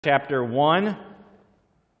Chapter 1.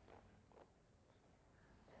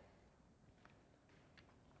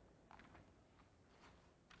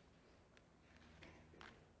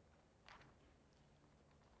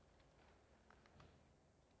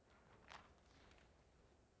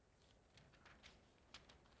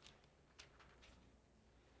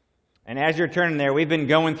 And as you're turning there, we've been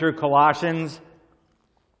going through Colossians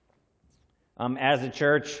as a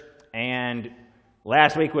church, and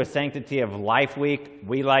last week was Sanctity of Life Week.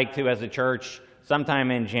 We like to, as a church,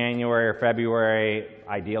 sometime in January or February,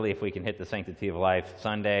 ideally if we can hit the Sanctity of Life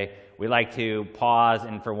Sunday, we like to pause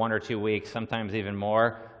and for 1 or 2 weeks, sometimes even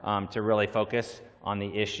more, to really focus on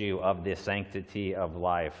the issue of the sanctity of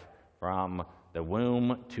life from the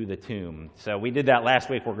womb to the tomb. So we did that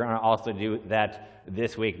last week. We're going to also do that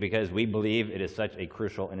this week because we believe it is such a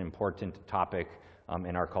crucial and important topic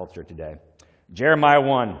in our culture today. Jeremiah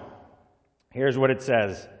 1. Here's what it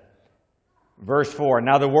says. Verse 4.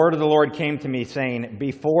 Now the word of the Lord came to me, saying,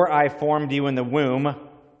 Before I formed you in the womb,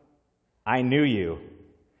 I knew you.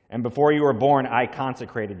 And before you were born, I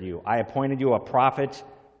consecrated you. I appointed you a prophet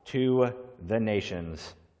to the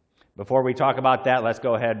nations. Before we talk about that, let's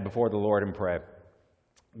go ahead before the Lord and pray.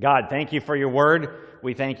 God, thank you for your word.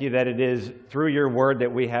 We thank you that it is through your word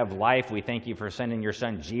that we have life. We thank you for sending your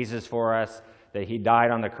son Jesus for us, that he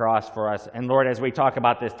died on the cross for us. And Lord, as we talk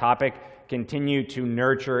about this topic, continue to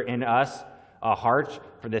nurture in us a heart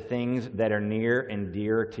for the things that are near and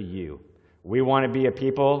dear to you. We want to be a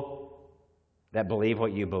people that believe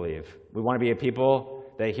what you believe. We want to be a people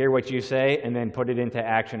that hear what you say and then put it into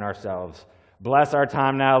action ourselves. Bless our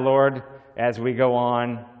time now, Lord, as we go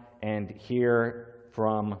on and hear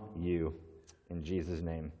from you. In Jesus'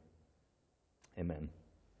 name, amen.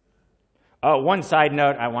 One side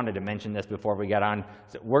note, I wanted to mention this before we got on.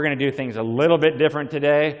 So we're going to do things a little bit different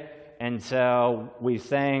today. And so we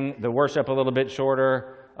sang the worship a little bit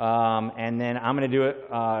shorter. And then I'm going to do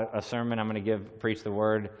a sermon. I'm going to preach the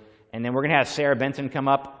word. And then we're going to have Sarah Benson come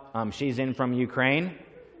up. She's in from Ukraine.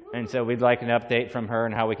 And so we'd like an update from her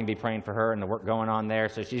and how we can be praying for her and the work going on there.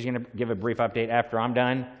 So she's going to give a brief update after I'm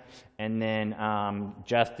done. And then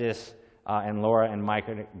Justice and Laura and Mike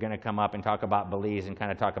are going to come up and talk about Belize and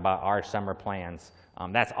kind of talk about our summer plans.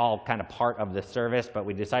 That's all kind of part of the service, but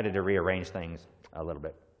we decided to rearrange things a little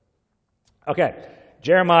bit. Okay,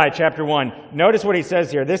 Jeremiah chapter 1. Notice what he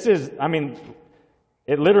says here. This is,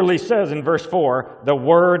 it literally says in verse 4, the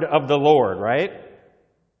word of the Lord, right?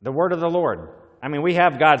 The word of the Lord. We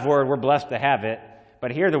have God's word. We're blessed to have it.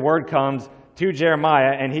 But here the word comes to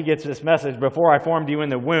Jeremiah, and he gets this message, before I formed you in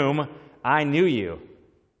the womb, I knew you.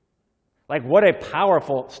 Like, what a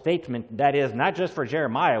powerful statement that is, not just for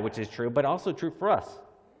Jeremiah, which is true, but also true for us,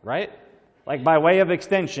 right? Like, by way of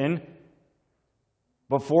extension,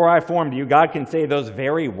 before I formed you, God can say those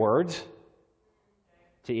very words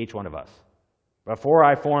to each one of us. Before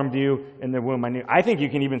I formed you in the womb, I knew. I think you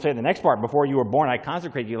can even say the next part, before you were born, I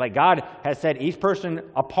consecrated you. Like, God has set each person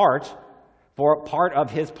apart for part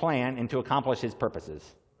of his plan and to accomplish his purposes.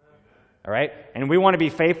 All right? And we want to be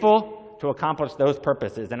faithful to accomplish those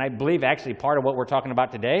purposes. And I believe actually part of what we're talking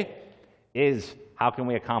about today is how can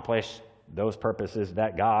we accomplish those purposes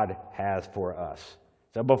that God has for us.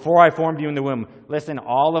 So before I formed you in the womb, listen,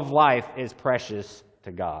 all of life is precious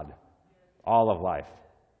to God. All of life.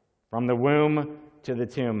 From the womb to the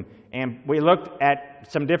tomb. And we looked at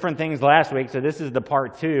some different things last week, so this is the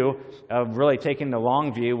part 2 of really taking the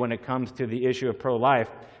long view when it comes to the issue of pro-life.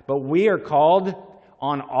 But we are called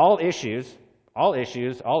on all issues, we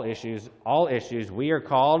are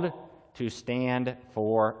called to stand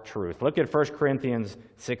for truth. Look at 1 Corinthians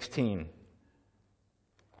 16.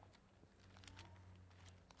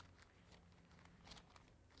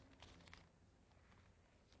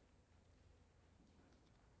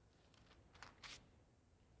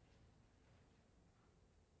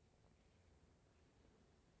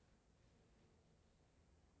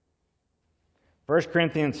 1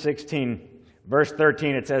 Corinthians 16, verse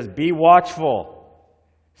 13, it says, Be watchful,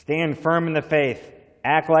 stand firm in the faith,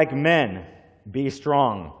 act like men, be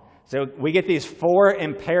strong. So we get these 4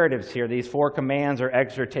 imperatives here, these 4 commands or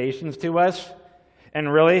exhortations to us.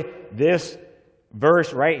 And really, this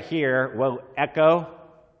verse right here will echo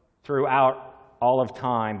throughout all of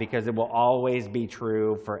time because it will always be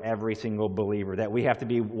true for every single believer, that we have to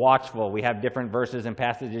be watchful. We have different verses and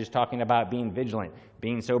passages talking about being vigilant,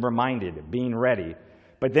 being sober-minded, being ready.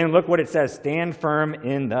 But then look what it says, stand firm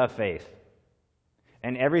in the faith.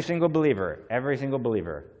 And every single believer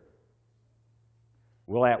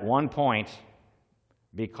will at one point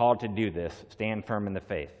be called to do this, stand firm in the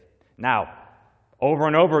faith. Now, over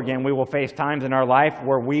and over again, we will face times in our life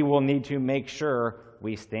where we will need to make sure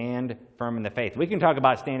we stand firm in the faith. We can talk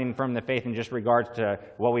about standing firm in the faith in just regards to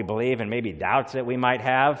what we believe and maybe doubts that we might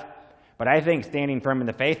have. But I think standing firm in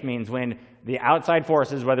the faith means when the outside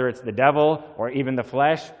forces, whether it's the devil or even the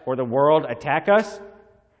flesh or the world, attack us,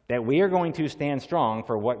 that we are going to stand strong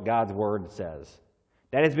for what God's word says.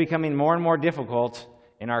 That is becoming more and more difficult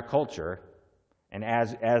in our culture and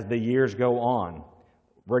as the years go on.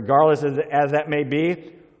 Regardless as that may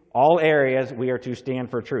be, all areas we are to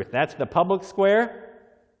stand for truth. That's the public square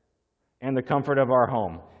and the comfort of our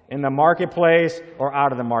home. In the marketplace or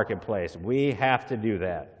out of the marketplace, we have to do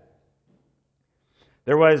that.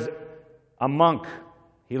 There was a monk.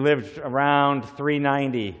 He lived around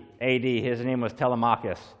 390 AD. His name was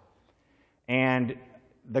Telemachus. And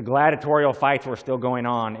the gladiatorial fights were still going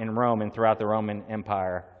on in Rome and throughout the Roman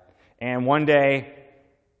Empire. And one day,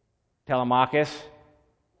 Telemachus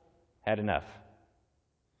had enough.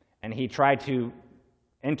 And he tried to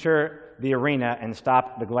enter the arena and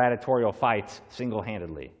stop the gladiatorial fights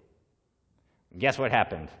single-handedly. Guess what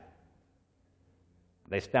happened?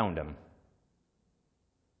 They stoned him.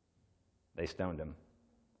 They stoned him.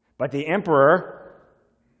 But the emperor,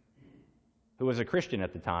 who was a Christian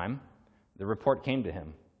at the time, the report came to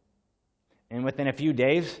him. And within a few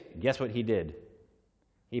days, guess what he did?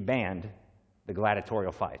 He banned the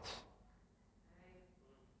gladiatorial fights.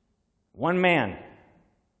 One man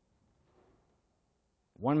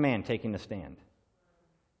taking a stand.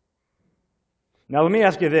 Now let me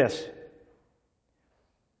ask you this.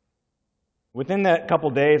 Within that couple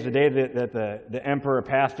days, the day that the emperor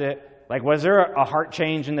passed it, was there a heart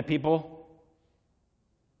change in the people?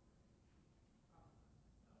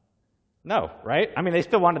 No, right? I mean, they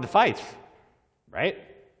still wanted the fights, right?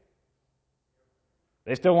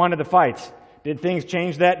 They still wanted the fights. Did things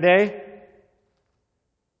change that day?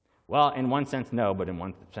 Well, in one sense, no, but in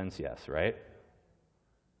one sense, yes, right?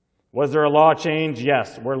 Was there a law change?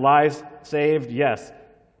 Yes. Were lives saved? Yes.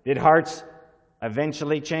 Did hearts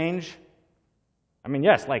eventually change? I mean,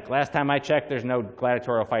 yes, last time I checked, there's no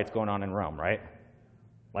gladiatorial fights going on in Rome, right?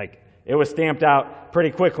 It was stamped out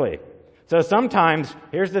pretty quickly. So sometimes,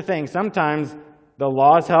 here's the thing, sometimes the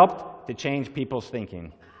laws helped to change people's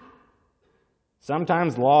thinking.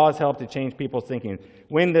 Sometimes laws help to change people's thinking.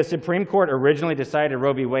 When the Supreme Court originally decided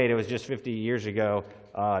Roe v. Wade, it was just 50 years ago,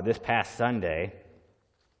 this past Sunday.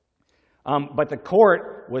 But the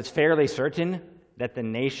court was fairly certain that the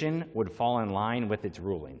nation would fall in line with its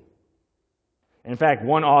ruling. In fact,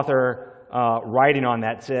 one author writing on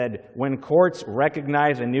that said, when courts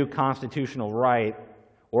recognize a new constitutional right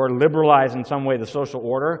or liberalize in some way the social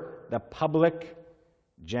order, the public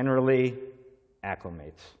generally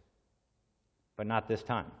acclimates. But not this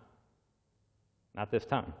time. Not this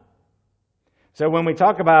time. So when we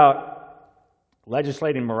talk about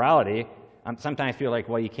legislating morality, I sometimes feel like,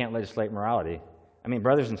 well, you can't legislate morality. I mean,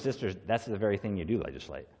 brothers and sisters, that's the very thing you do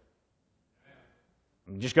legislate.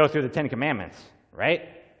 Just go through the Ten Commandments, right?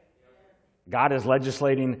 God is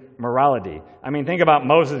legislating morality. I mean, think about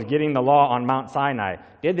Moses getting the law on Mount Sinai.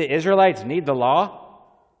 Did the Israelites need the law?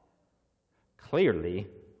 Clearly,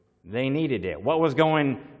 they needed it. What was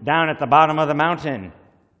going down at the bottom of the mountain?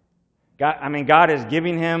 God is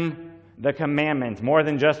giving him the commandments, more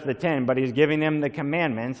than just the 10, but he's giving them the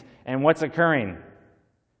commandments. And what's occurring?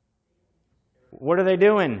 What are they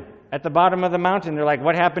doing at the bottom of the mountain? They're like,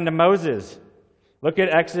 what happened to Moses? Look at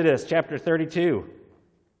Exodus chapter 32.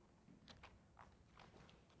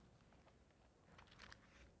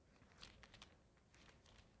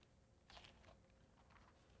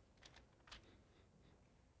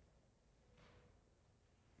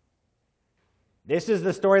 This is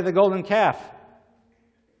the story of the golden calf.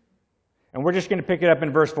 And we're just going to pick it up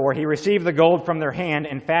in verse 4. He received the gold from their hand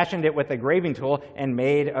and fashioned it with a graving tool and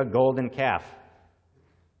made a golden calf.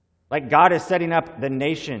 God is setting up the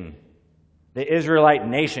nation, the Israelite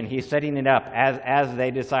nation. He's setting it up as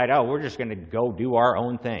they decide, we're just going to go do our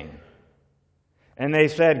own thing. And they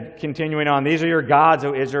said, continuing on, these are your gods,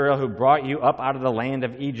 O Israel, who brought you up out of the land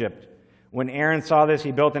of Egypt. When Aaron saw this,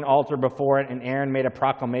 he built an altar before it, and Aaron made a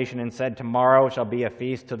proclamation and said, tomorrow shall be a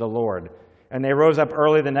feast to the Lord. And they rose up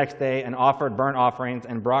early the next day and offered burnt offerings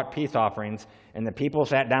and brought peace offerings, and the people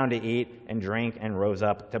sat down to eat and drink and rose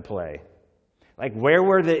up to play. Where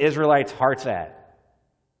were the Israelites' hearts at?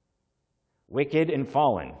 Wicked and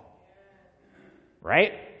fallen.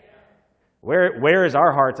 Right? Where is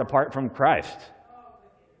our hearts apart from Christ?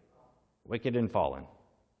 Wicked and fallen.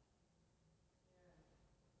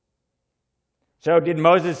 So did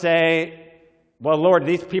Moses say, well, Lord,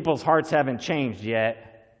 these people's hearts haven't changed yet,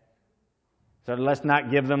 so let's not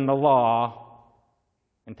give them the law?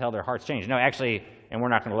 until their hearts change. No, actually, and we're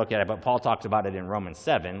not going to look at it, but Paul talks about it in Romans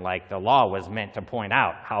 7, like the law was meant to point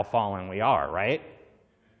out how fallen we are, right?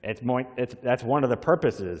 That's one of the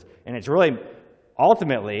purposes. And it's really,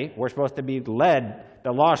 ultimately, we're supposed to be led.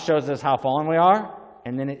 The law shows us how fallen we are,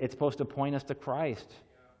 and then it's supposed to point us to Christ.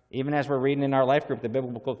 Even as we're reading in our life group, the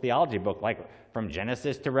biblical theology book, like from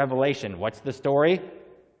Genesis to Revelation, what's the story?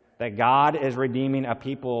 That God is redeeming a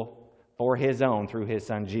people for his own through his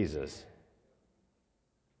son Jesus.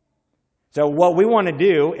 So what we want to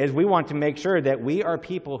do is we want to make sure that we are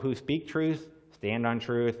people who speak truth, stand on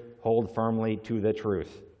truth, hold firmly to the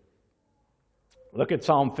truth. Look at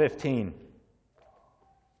Psalm 15.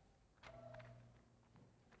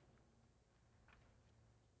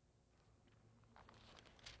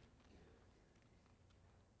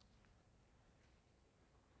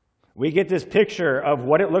 We get this picture of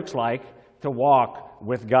what it looks like to walk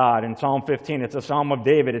with God. In Psalm 15, it's a Psalm of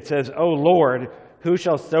David. It says, "O Lord, who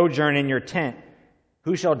shall sojourn in your tent?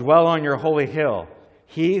 Who shall dwell on your holy hill?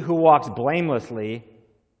 He who walks blamelessly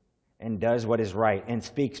and does what is right, and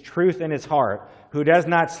speaks truth in his heart, who does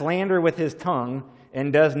not slander with his tongue,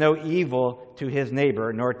 and does no evil to his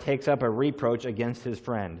neighbor, nor takes up a reproach against his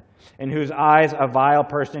friend, in whose eyes a vile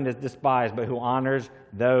person is despised, but who honors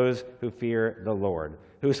those who fear the Lord,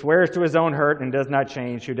 who swears to his own hurt and does not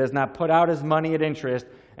change, who does not put out his money at interest,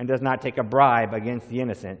 and does not take a bribe against the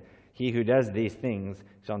innocent. He who does these things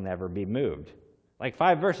shall never be moved." Like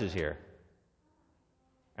 5 verses here.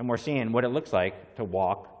 And we're seeing what it looks like to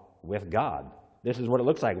walk with God. This is what it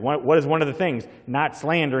looks like. What is one of the things? Not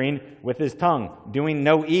slandering with his tongue. Doing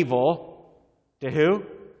no evil to who?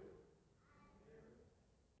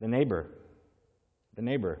 The neighbor. The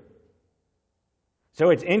neighbor. So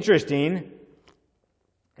it's interesting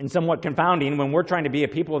and somewhat confounding when we're trying to be a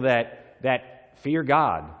people that fear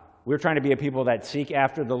God. We're trying to be a people that seek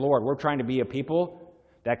after the Lord. We're trying to be a people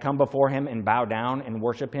that come before him and bow down and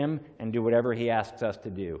worship him and do whatever he asks us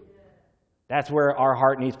to do. That's where our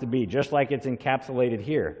heart needs to be, just like it's encapsulated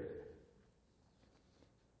here.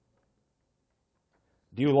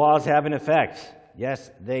 Do laws have an effect?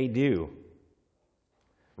 Yes, they do.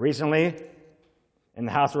 Recently, in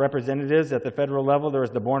the House of Representatives at the federal level, there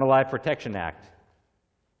was the Born Alive Protection Act.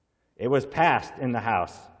 It was passed in the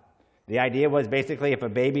House. The idea was basically if a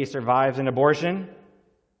baby survives an abortion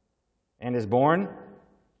and is born,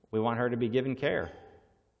 we want her to be given care.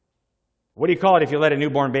 What do you call it if you let a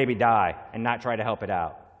newborn baby die and not try to help it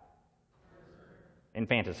out?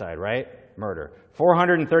 Infanticide, right? Murder.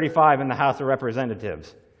 435 in the House of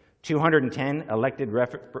Representatives. 210 elected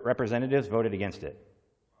representatives voted against it.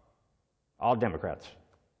 All Democrats.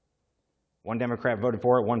 One Democrat voted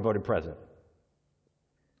for it, one voted present.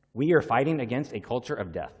 We are fighting against a culture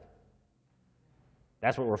of death.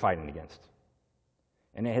 That's what we're fighting against.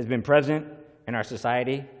 And it has been present in our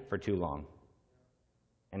society for too long.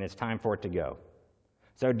 And it's time for it to go.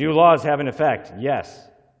 So do laws have an effect? Yes.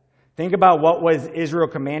 Think about what was Israel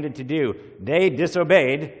commanded to do. They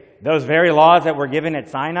disobeyed those very laws that were given at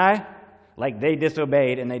Sinai. Like they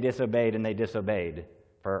disobeyed and they disobeyed and they disobeyed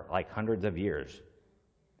for like hundreds of years.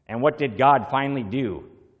 And what did God finally do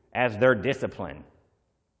as their discipline?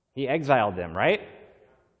 He exiled them, right?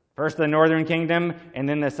 First the northern kingdom and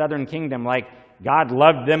then the southern kingdom. Like God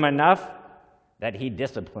loved them enough that he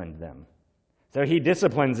disciplined them. So he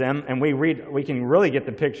disciplines them, and we can really get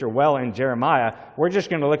the picture well in Jeremiah. We're just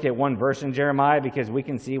going to look at one verse in Jeremiah because we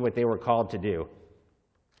can see what they were called to do.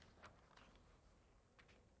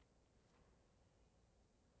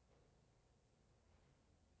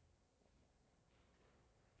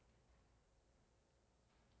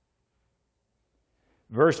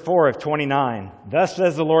 Verse 4 of 29, "Thus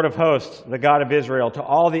says the Lord of hosts, the God of Israel, to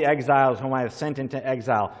all the exiles whom I have sent into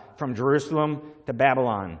exile from Jerusalem to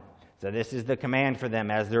Babylon." So this is the command for them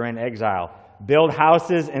as they're in exile. "Build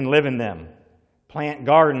houses and live in them. Plant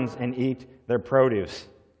gardens and eat their produce.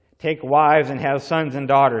 Take wives and have sons and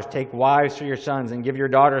daughters. Take wives for your sons and give your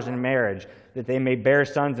daughters in marriage, that they may bear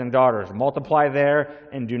sons and daughters. Multiply there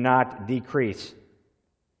and do not decrease.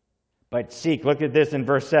 But seek," look at this in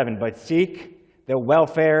verse 7, "but seek the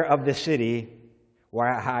welfare of the city where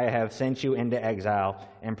I have sent you into exile,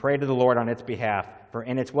 and pray to the Lord on its behalf, for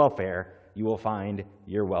in its welfare you will find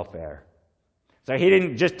your welfare." So he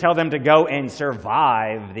didn't just tell them to go and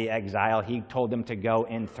survive the exile. He told them to go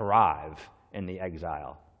and thrive in the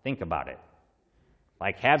exile. Think about it.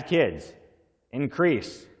 Like have kids,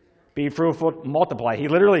 increase, be fruitful, multiply. He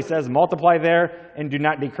literally says multiply there and do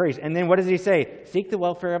not decrease. And then what does he say? Seek the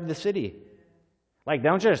welfare of the city. Like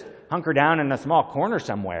don't just hunker down in a small corner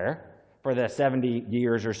somewhere for the 70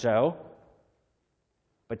 years or so,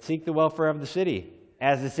 but seek the welfare of the city.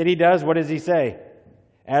 As the city does, what does he say?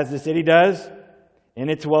 As the city does, in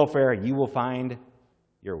its welfare, you will find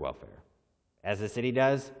your welfare. As the city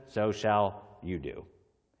does, so shall you do.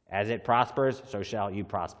 As it prospers, so shall you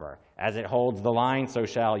prosper. As it holds the line, so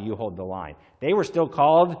shall you hold the line. They were still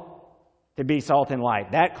called to be salt and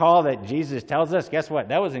light. That call that Jesus tells us, guess what?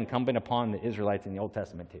 That was incumbent upon the Israelites in the Old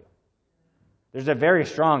Testament too. There's a very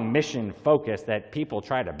strong mission focus that people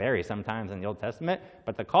try to bury sometimes in the Old Testament,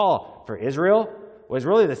 but the call for Israel was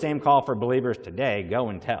really the same call for believers today: go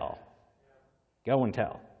and tell. Go and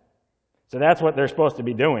tell. So that's what they're supposed to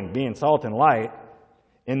be doing, being salt and light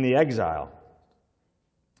in the exile.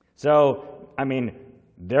 So,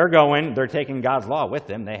 they're taking God's law with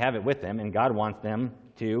them. They have it with them, and God wants them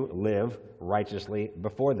to live righteously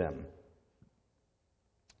before them.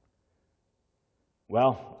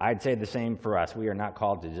 Well, I'd say the same for us. We are not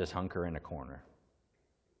called to just hunker in a corner.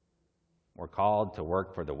 We're called to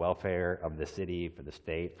work for the welfare of the city, for the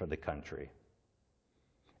state, for the country.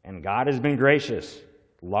 And God has been gracious.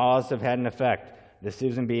 Laws have had an effect. The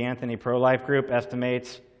Susan B. Anthony Pro-Life Group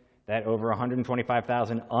estimates that over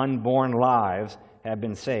 125,000 unborn lives have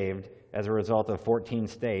been saved as a result of 14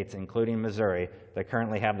 states, including Missouri, that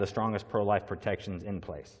currently have the strongest pro-life protections in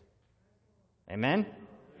place. Amen?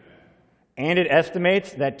 And it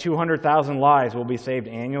estimates that 200,000 lives will be saved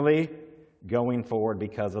annually going forward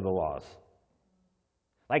because of the laws.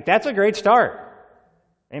 That's a great start.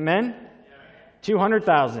 Amen?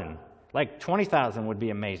 200,000. 20,000 would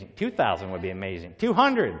be amazing. 2,000 would be amazing.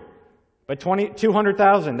 200. But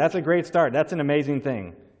 200,000, that's a great start. That's an amazing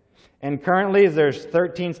thing. And currently, there's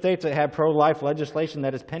 13 states that have pro-life legislation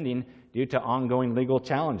that is pending due to ongoing legal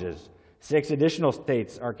challenges. 6 additional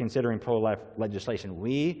states are considering pro-life legislation.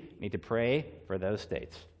 We need to pray for those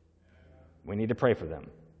states. We need to pray for them.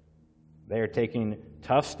 They are taking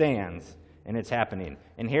tough stands, and it's happening.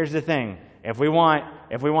 And here's the thing. If we want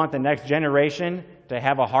the next generation to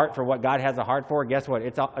have a heart for what God has a heart for, guess what?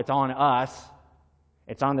 It's on us.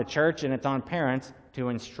 It's on the church, and it's on parents to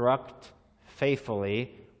instruct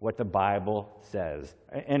faithfully what the Bible says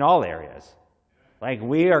in all areas.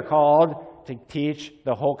 We are called to teach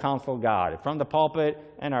the whole counsel of God from the pulpit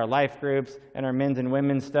and our life groups and our men's and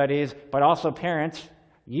women's studies, but also parents,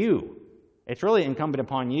 you. It's really incumbent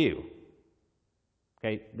upon you.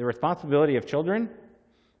 Okay, the responsibility of children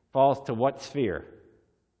falls to what sphere?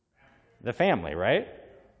 The family, right?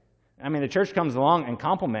 The church comes along and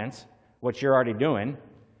complements what you're already doing.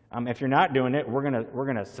 If you're not doing it, we're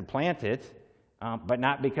gonna supplant it, but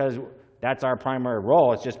not because that's our primary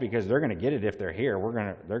role. It's just because they're gonna get it if they're here.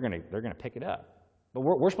 They're gonna pick it up. But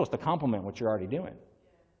we're supposed to complement what you're already doing.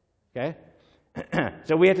 Okay,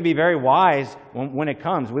 so we have to be very wise when it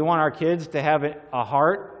comes. We want our kids to have a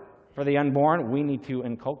heart for the unborn. We need to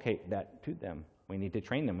inculcate that to them. We need to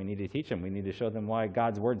train them. We need to teach them. We need to show them why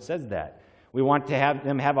God's word says that. We want to have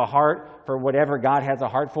them have a heart for whatever God has a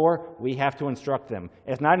heart for. We have to instruct them.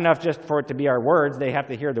 It's not enough just for it to be our words. They have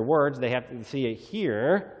to hear the words. They have to see it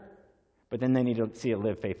here, but then they need to see it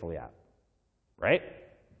live faithfully out. Right?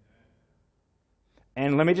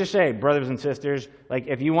 And let me just say, brothers and sisters,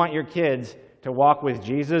 if you want your kids to walk with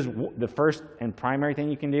Jesus, the first and primary thing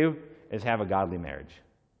you can do is have a godly marriage.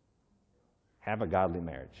 Have a godly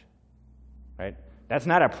marriage. Right? That's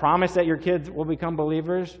not a promise that your kids will become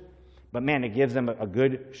believers, but man, it gives them a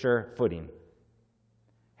good, sure footing.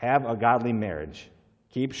 Have a godly marriage.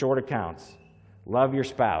 Keep short accounts. Love your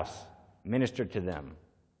spouse. Minister to them.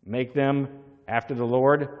 Make them, after the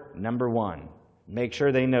Lord, number one. Make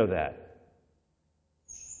sure they know that.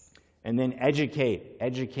 And then educate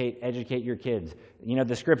your kids.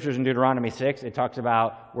 The scriptures in Deuteronomy 6, it talks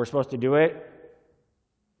about we're supposed to do it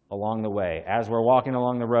along the way, as we're walking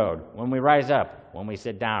along the road, when we rise up, when we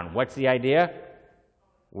sit down. What's the idea?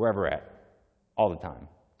 Wherever we're at, all the time,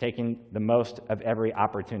 taking the most of every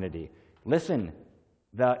opportunity. Listen,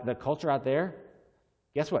 the culture out there,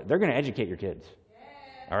 guess what? They're going to educate your kids.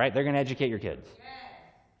 All right? They're going to educate your kids.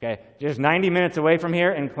 Okay? Just 90 minutes away from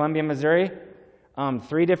here in Columbia, Missouri,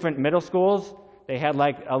 3 different middle schools. They had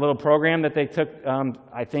a little program that they took,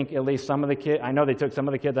 I think at least some of the kids, I know they took some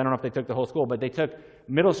of the kids, I don't know if they took the whole school, but they took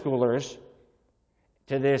middle schoolers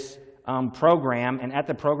to this program, and at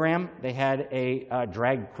the program, they had a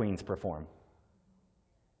drag queens perform.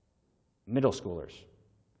 Middle schoolers,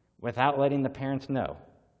 without letting the parents know.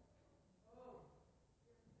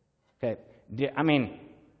 Okay,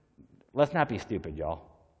 let's not be stupid, y'all.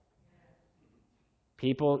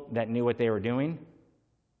 People that knew what they were doing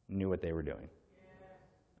knew what they were doing.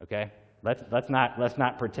 Okay? Let's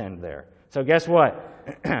not pretend there. So guess what?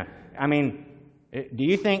 Do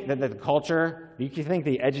you think that the culture, do you think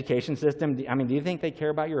the education system, do you think they care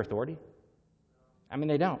about your authority?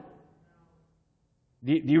 They don't.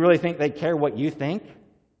 Do you really think they care what you think?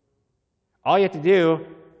 All you have to do,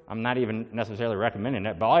 I'm not even necessarily recommending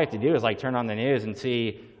it, but all you have to do is like turn on the news and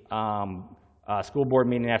see school board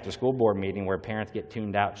meeting after school board meeting where parents get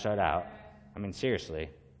tuned out, shut out. I mean, seriously.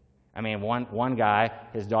 I mean, one guy,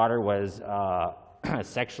 his daughter was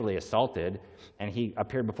sexually assaulted, and he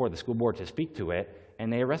appeared before the school board to speak to it,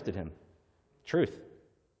 and they arrested him. Truth.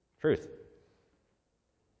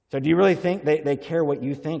 So do you really think they care what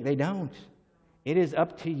you think? They don't. It is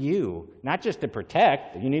up to you, not just to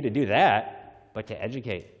protect, you need to do that, but to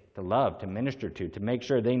educate, to love, to minister to make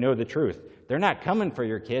sure they know the truth. They're not coming for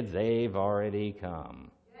your kids, they've already come.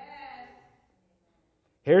 Yes.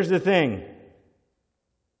 Here's the thing.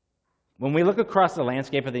 When we look across the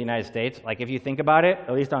landscape of the United States, like if you think about it,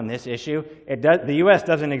 at least on this issue, the U.S.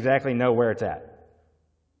 doesn't exactly know where it's at.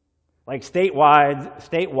 Like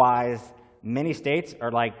state-wise, many states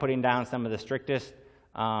are like putting down some of the strictest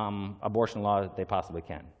abortion laws they possibly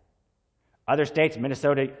can. Other states,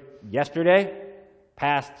 Minnesota yesterday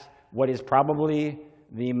passed what is probably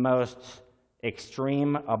the most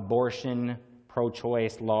extreme abortion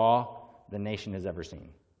pro-choice law the nation has ever seen.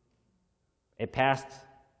 It passed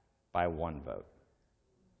by one vote.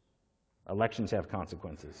 Elections have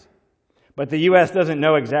consequences. But the U.S. doesn't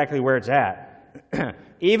know exactly where it's at.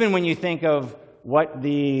 Even when you think of what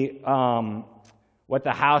the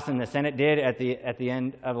House and the Senate did at the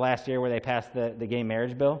end of last year where they passed the gay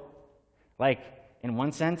marriage bill, like, in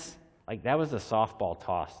one sense, like that was a softball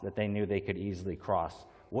toss that they knew they could easily cross.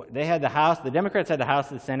 They had the House, the Democrats had the House,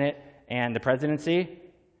 the Senate, and the presidency,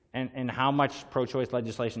 and how much pro-choice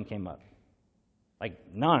legislation came up?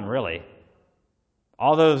 Like, none, really.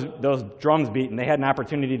 All those drums beaten, they had an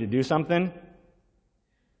opportunity to do something.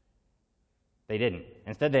 They didn't.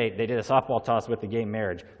 Instead, they did a softball toss with the gay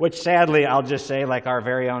marriage, which sadly, I'll just say, like our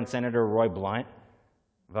very own Senator Roy Blunt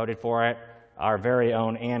voted for it. Our very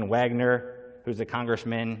own Ann Wagner, who's a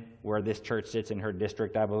congressman where this church sits in her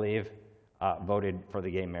district, I believe, voted for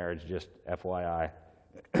the gay marriage, just FYI.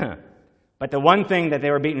 But the one thing that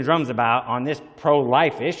they were beating drums about on this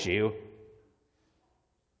pro-life issue,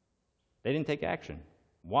 they didn't take action.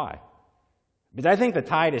 Why? Because I think the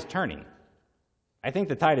tide is turning. I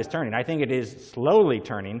think it is slowly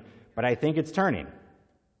turning, but I think it's turning.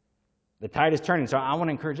 The tide is turning. So I want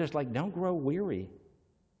to encourage us, like, don't grow weary.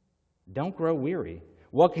 Don't grow weary.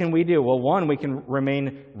 What can we do? Well, one, we can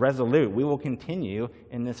remain resolute. We will continue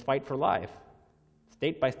in this fight for life,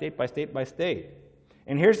 state by state by state by state.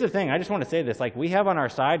 And here's the thing. I just want to say this. Like, we have on our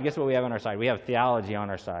side, guess what we have on our side? We have theology on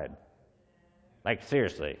our side. Like,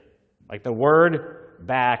 seriously. Like, the Word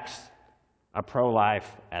backs a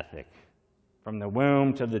pro-life ethic from the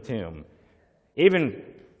womb to the tomb. Even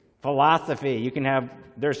philosophy,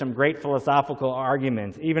 there's some great philosophical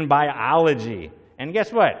arguments, even biology. And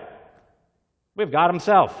guess what? We've God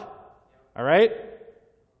himself, all right?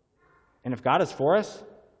 And if God is for us,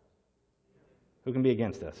 who can be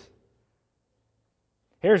against us?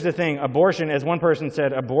 Here's the thing. Abortion, as one person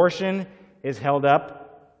said, abortion is held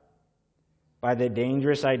up by the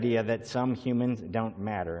dangerous idea that some humans don't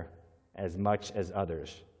matter as much as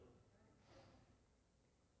others.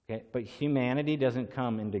 Okay? But humanity doesn't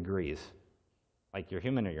come in degrees. Like you're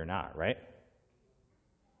human or you're not, right?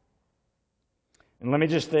 And let me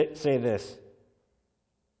just say this.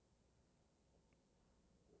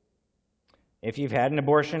 If you've had an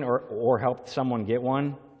abortion or helped someone get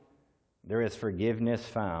one, there is forgiveness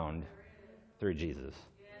found through Jesus.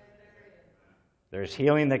 There's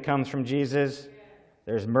healing that comes from Jesus.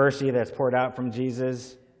 There's mercy that's poured out from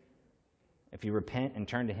Jesus. If you repent and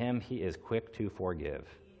turn to him, he is quick to forgive.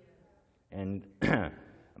 And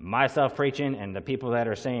myself preaching and the people that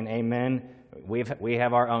are saying amen, we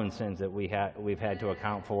have our own sins that we've had to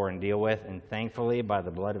account for and deal with, and thankfully, by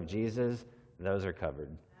the blood of Jesus, those are covered.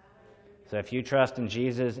 So if you trust in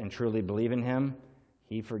Jesus and truly believe in him,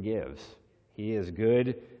 he forgives. He is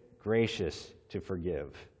good, gracious to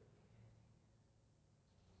forgive.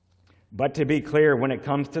 But to be clear, when it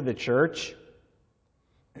comes to the church,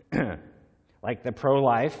 like the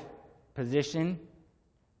pro-life position,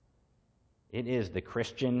 it is the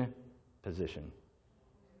Christian position.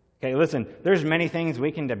 Okay, listen, there's many things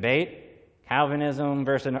we can debate. Calvinism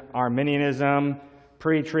versus Arminianism,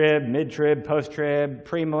 pre-trib, mid-trib, post-trib,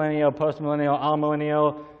 premillennial, postmillennial,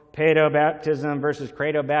 all-millennial, paedo-baptism versus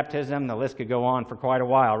credo-baptism. The list could go on for quite a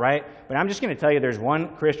while, right? But I'm just going to tell you there's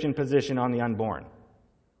one Christian position on the unborn.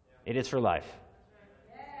 It is for life.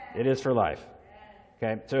 It is for life.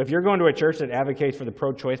 Okay, so if you're going to a church that advocates for the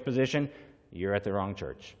pro-choice position, you're at the wrong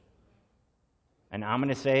church. And I'm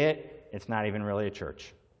going to say it, it's not even really a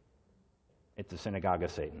church. It's the synagogue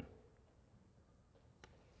of Satan.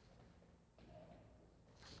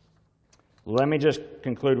 Let me just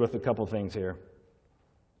conclude with a couple things here.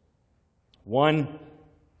 One,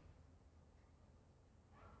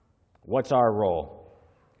 what's our role?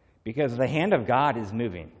 Because the hand of God is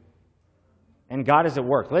moving. And God is at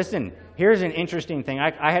work. Listen, here's an interesting thing.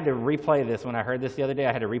 I had to replay this when I heard this the other day.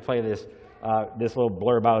 I had to replay this little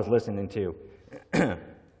blurb I was listening to.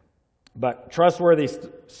 But trustworthy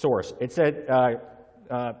source. It said,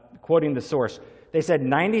 quoting the source, they said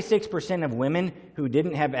 96% of women who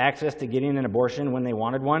didn't have access to getting an abortion when they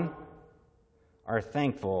wanted one are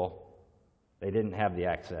thankful they didn't have the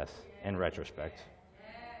access in retrospect.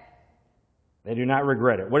 They do not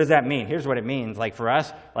regret it. What does that mean? Here's what it means. Like for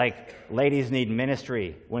us, like ladies need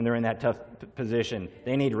ministry when they're in that tough position.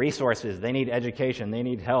 They need resources. They need education. They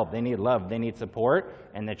need help. They need love. They need support.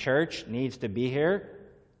 And the church needs to be here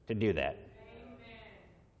to do that. Amen.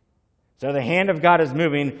 So the hand of God is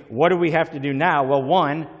moving. What do we have to do now? Well,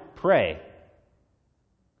 one, pray.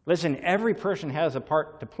 Listen, every person has a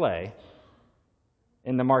part to play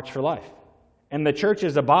in the March for Life. And the church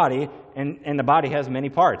is a body, and the body has many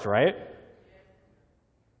parts, right?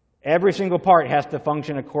 Every single part has to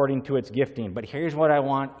function according to its gifting. But here's what I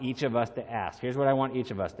want each of us to ask.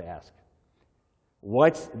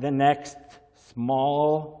 What's the next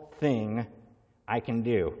small thing I can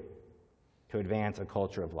do to advance a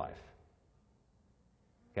culture of life?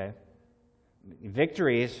 Okay?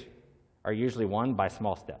 Victories are usually won by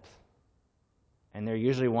small steps. And they're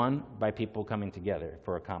usually won by people coming together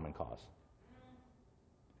for a common cause.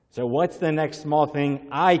 So what's the next small thing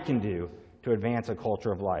I can do to advance a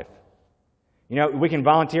culture of life? You know, we can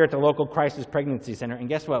volunteer at the local crisis pregnancy center, and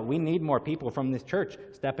guess what? We need more people from this church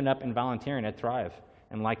stepping up and volunteering at Thrive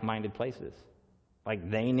and like-minded places.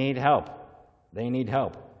 Like, they need help.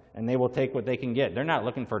 And they will take what they can get. They're not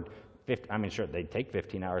looking for 50, I mean, sure, they take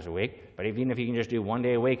 15 hours a week, but even if you can just do one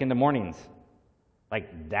day a week in the mornings,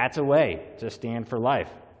 like, that's a way to stand for life.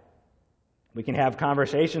 We can have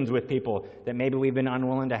conversations with people that maybe we've been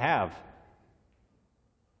unwilling to have.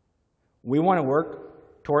 We want to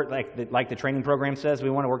work toward, like the training program says, we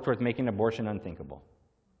want to work towards making abortion unthinkable.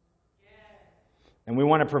 And we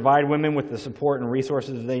want to provide women with the support and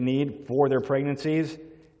resources they need for their pregnancies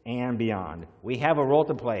and beyond. We have a role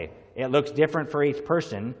to play. It looks different for each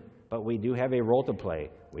person, but we do have a role to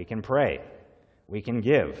play. We can pray. We can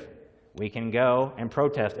give. We can go and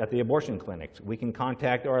protest at the abortion clinics. We can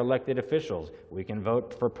contact our elected officials. We can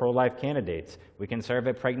vote for pro-life candidates. We can serve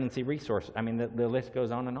at pregnancy resource. I mean, the list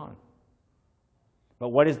goes on and on. But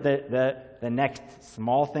what is the next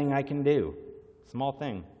small thing I can do? Small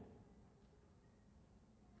thing.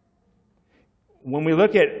 When we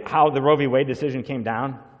look at how the Roe v. Wade decision came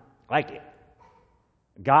down, like,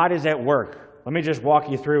 God is at work. Let me just walk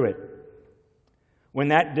you through it. When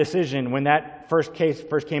that first case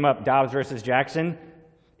came up, Dobbs versus Jackson,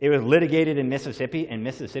 it was litigated in Mississippi, and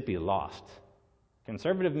Mississippi lost.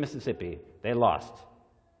 Conservative Mississippi, they lost.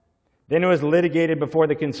 Then it was litigated before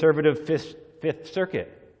the conservative Fifth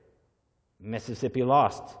Circuit. Mississippi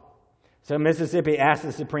lost. So Mississippi asked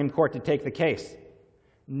the Supreme Court to take the case.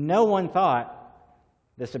 No one thought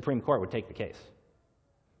the Supreme Court would take the case.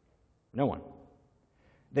 No one.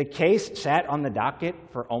 The case sat on the docket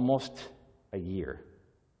for almost a year,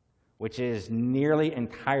 which is nearly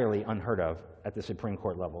entirely unheard of at the Supreme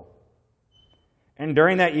Court level. And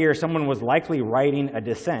during that year, someone was likely writing a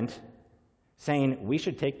dissent saying, we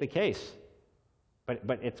should take the case.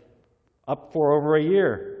 But it's up for over a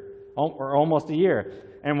year, or almost a year.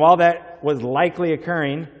 And while that was likely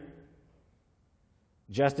occurring,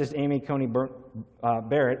 Justice Amy Coney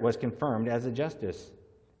Barrett was confirmed as a justice.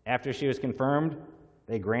 After she was confirmed,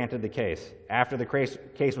 they granted the case. After the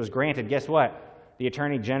case was granted, guess what? The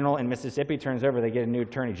Attorney General in Mississippi turns over, they get a new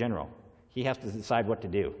Attorney General. He has to decide what to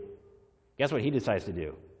do. Guess what he decides to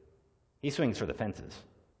do? He swings for the fences.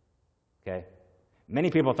 Okay?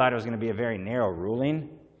 Many people thought it was going to be a very narrow ruling,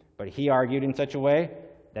 but he argued in such a way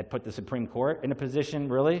that put the Supreme Court in a position,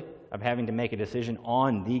 really, of having to make a decision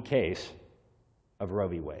on the case of Roe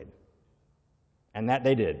v. Wade. And that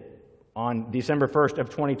they did. On December 1st of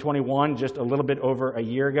 2021, just a little bit over a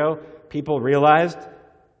year ago, people realized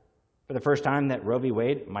for the first time that Roe v.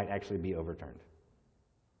 Wade might actually be overturned.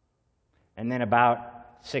 And then about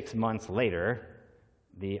 6 months later,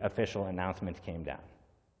 the official announcement came down.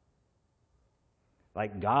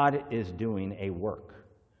 Like, God is doing a work.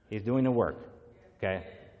 He's doing a work. Okay?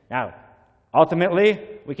 Now, ultimately,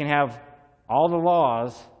 we can have all the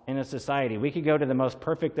laws in a society. We could go to the most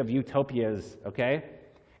perfect of utopias, okay?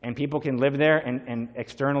 And people can live there and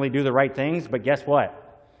externally do the right things, but guess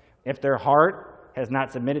what? If their heart has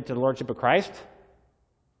not submitted to the Lordship of Christ,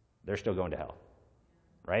 they're still going to hell,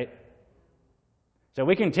 right? So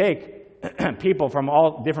we can take people from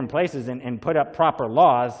all different places and put up proper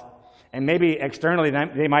laws, and maybe externally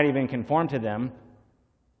they might even conform to them,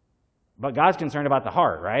 but God's concerned about the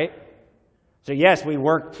heart, right? So yes, we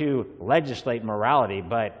work to legislate morality,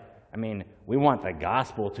 but, we want the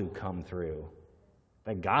gospel to come through.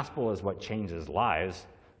 The gospel is what changes lives.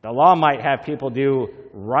 The law might have people do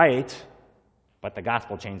right, but the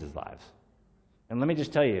gospel changes lives. And let me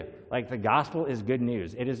just tell you, the gospel is good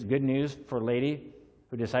news. It is good news for a lady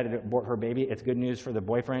who decided to abort her baby. It's good news for the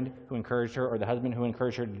boyfriend who encouraged her or the husband who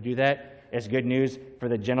encouraged her to do that. It's good news for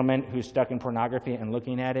the gentleman who's stuck in pornography and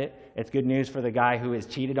looking at it. It's good news for the guy who has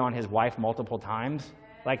cheated on his wife multiple times.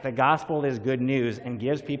 The gospel is good news and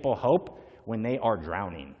gives people hope when they are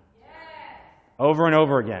drowning. Over and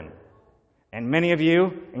over again. And many of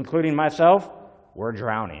you, including myself, were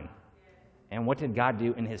drowning. And what did God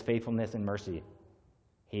do in his faithfulness and mercy?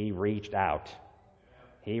 He reached out.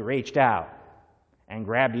 He reached out and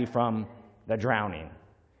grabbed you from the drowning.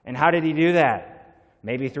 And how did he do that?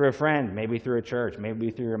 Maybe through a friend, maybe through a church,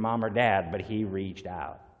 maybe through your mom or dad, but he reached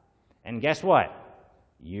out. And guess what?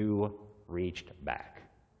 You reached back,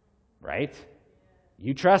 right?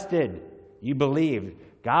 You trusted. You believed.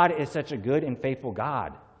 God is such a good and faithful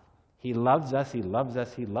God. He loves us, he loves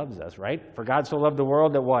us, he loves us, right? For God so loved the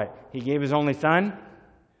world that what? He gave his only Son,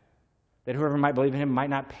 that whoever might believe in him might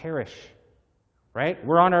not perish, right?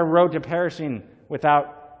 We're on our road to perishing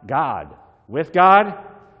without God. With God,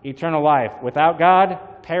 eternal life. Without God,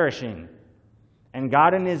 perishing. And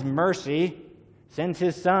God in his mercy sends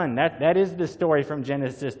his Son. That is the story from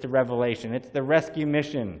Genesis to Revelation. It's the rescue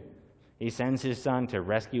mission. He sends his Son to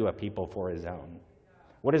rescue a people for his own.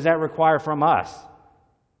 What does that require from us?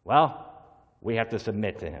 Well, we have to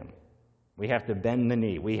submit to him. We have to bend the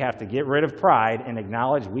knee. We have to get rid of pride and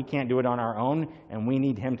acknowledge we can't do it on our own, and we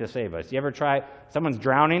need him to save us. You ever try, someone's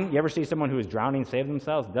drowning, you ever see someone who is drowning save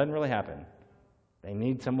themselves? It doesn't really happen. They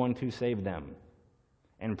need someone to save them.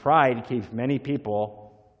 And pride keeps many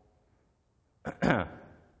people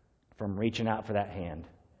from reaching out for that hand.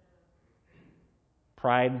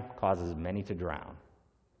 Pride causes many to drown.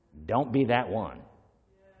 Don't be that one.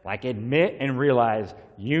 Admit and realize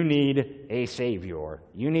you need a Savior.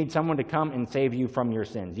 You need someone to come and save you from your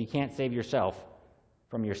sins. You can't save yourself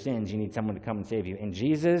from your sins. You need someone to come and save you. And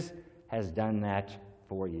Jesus has done that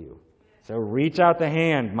for you. So reach out the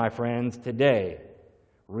hand, my friends, today.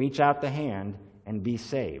 Reach out the hand and be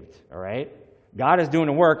saved, all right? God is doing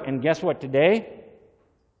a work, and guess what? Today,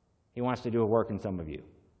 he wants to do a work in some of you.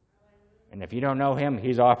 And if you don't know him,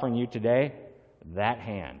 he's offering you today that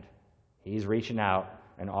hand. He's reaching out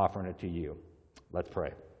and offering it to you. Let's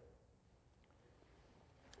pray.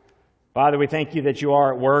 Father, we thank you that you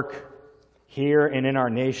are at work here and in our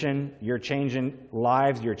nation. You're changing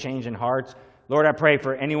lives. You're changing hearts. Lord, I pray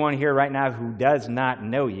for anyone here right now who does not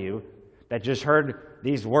know you, that just heard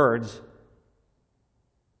these words,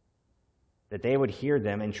 that they would hear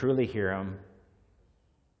them and truly hear them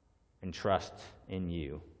and trust in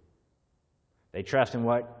you. They trust in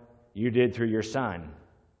what you did through your Son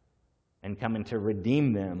and coming to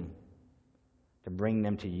redeem them, to bring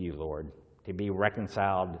them to you, Lord, to be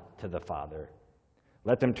reconciled to the Father.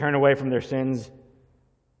 Let them turn away from their sins.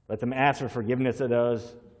 Let them ask for forgiveness of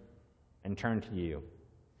those and turn to you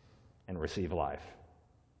and receive life.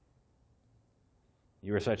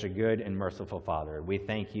 You are such a good and merciful Father. We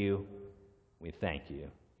thank you. We thank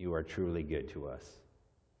you. You are truly good to us.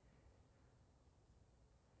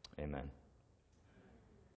 Amen.